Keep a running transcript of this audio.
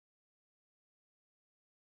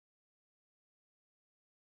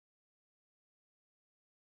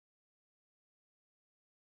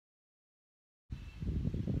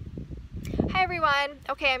everyone.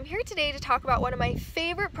 Okay, I'm here today to talk about one of my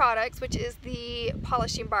favorite products, which is the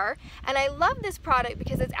polishing bar. And I love this product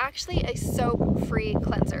because it's actually a soap-free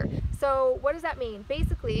cleanser. So what does that mean?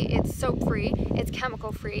 Basically, it's soap-free, it's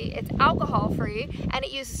chemical-free, it's alcohol-free, and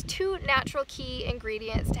it uses two natural key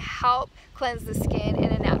ingredients to help cleanse the skin in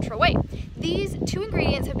a natural way. These two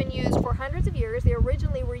ingredients have been used for hundreds of years. They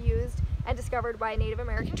originally were used and discovered by Native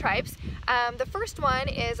American tribes. The first one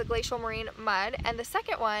is a glacial marine mud, and the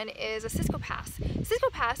second one is a Ciscopass.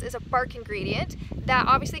 Ciscopass is a bark ingredient that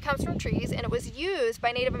obviously comes from trees, and it was used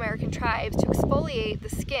by Native American tribes to exfoliate the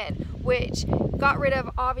skin, which got rid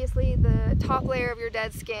of obviously the top layer of your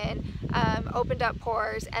dead skin, opened up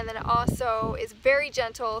pores, and then it also is very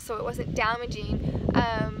gentle, so it wasn't damaging,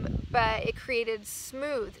 but it created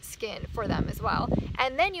smooth skin for them as well.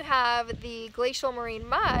 And then you have the glacial marine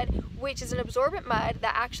mud, which is an absorbent mud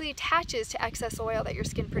that actually attaches to excess oil that your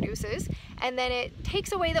skin produces, and then it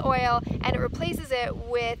takes away the oil and it replaces it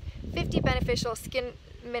with 50 beneficial skin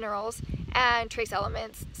minerals and trace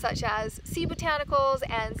elements such as sea botanicals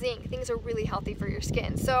and zinc. Things are really healthy for your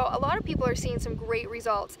skin. So a lot of people are seeing some great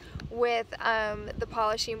results with the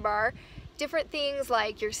polishing bar. Different things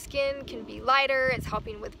like your skin can be lighter, it's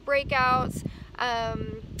helping with breakouts,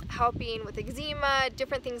 helping with eczema,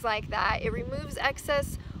 different things like that. It removes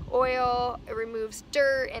excess oil, it removes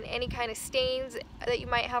dirt and any kind of stains that you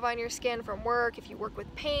might have on your skin from work, if you work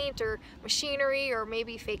with paint or machinery or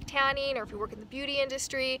maybe fake tanning, or if you work in the beauty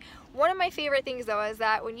industry. One of my favorite things though is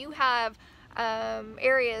that when you have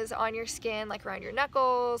areas on your skin like around your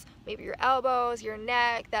knuckles, maybe your elbows, your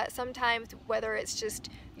neck, that sometimes whether it's just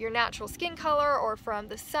your natural skin color or from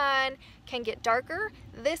the sun can get darker,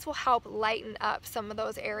 this will help lighten up some of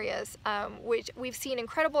those areas, which we've seen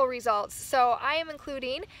incredible results. So I am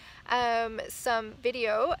including some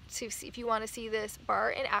video to see if you want to see this bar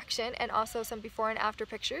in action, and also some before and after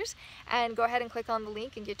pictures, and go ahead and click on the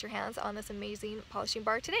link and get your hands on this amazing polishing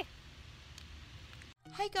bar today.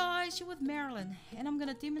 Hey guys, you're with Marilyn, and I'm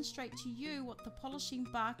going to demonstrate to you what the polishing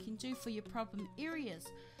bar can do for your problem areas.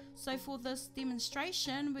 So for this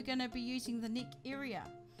demonstration, we're going to be using the neck area.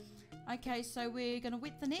 Okay, so we're going to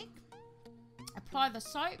wet the neck, apply the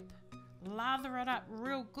soap, lather it up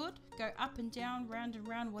real good, go up and down, round and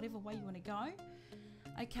round, whatever way you want to go.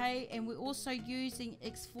 Okay, and we're also using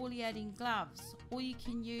exfoliating gloves, or you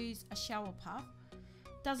can use a shower puff.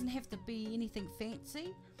 Doesn't have to be anything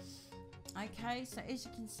fancy. Okay, so as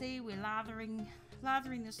you can see, we're lathering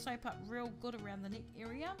the soap up real good around the neck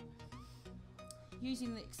area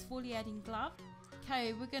using the exfoliating glove.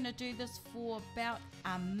 Okay, we're going to do this for about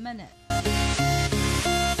a minute.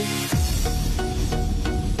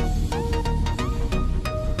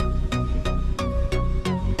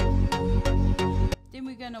 Then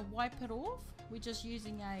we're going to wipe it off. We're just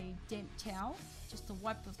using a damp towel just to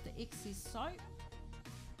wipe off the excess soap.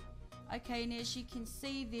 Okay, and as you can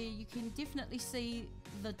see there, you can definitely see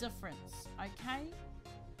the difference, okay?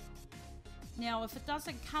 Now, if it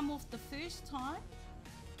doesn't come off the first time,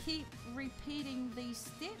 keep repeating these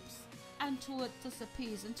steps until it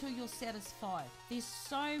disappears, until you're satisfied. There's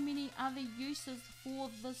so many other uses for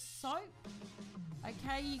this soap,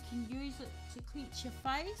 okay? You can use it to cleanse your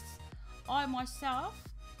face. I myself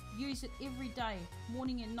use it every day,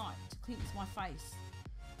 morning and night, to cleanse my face,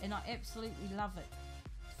 and I absolutely love it.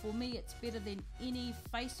 For me, it's better than any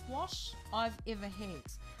face wash I've ever had.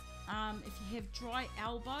 If you have dry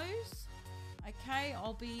elbows, okay,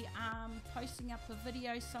 I'll be posting up a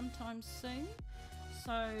video sometime soon.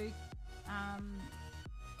 So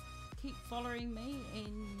keep following me,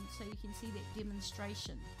 and so you can see that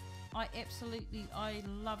demonstration. I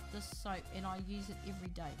love this soap, and I use it every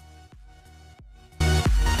day.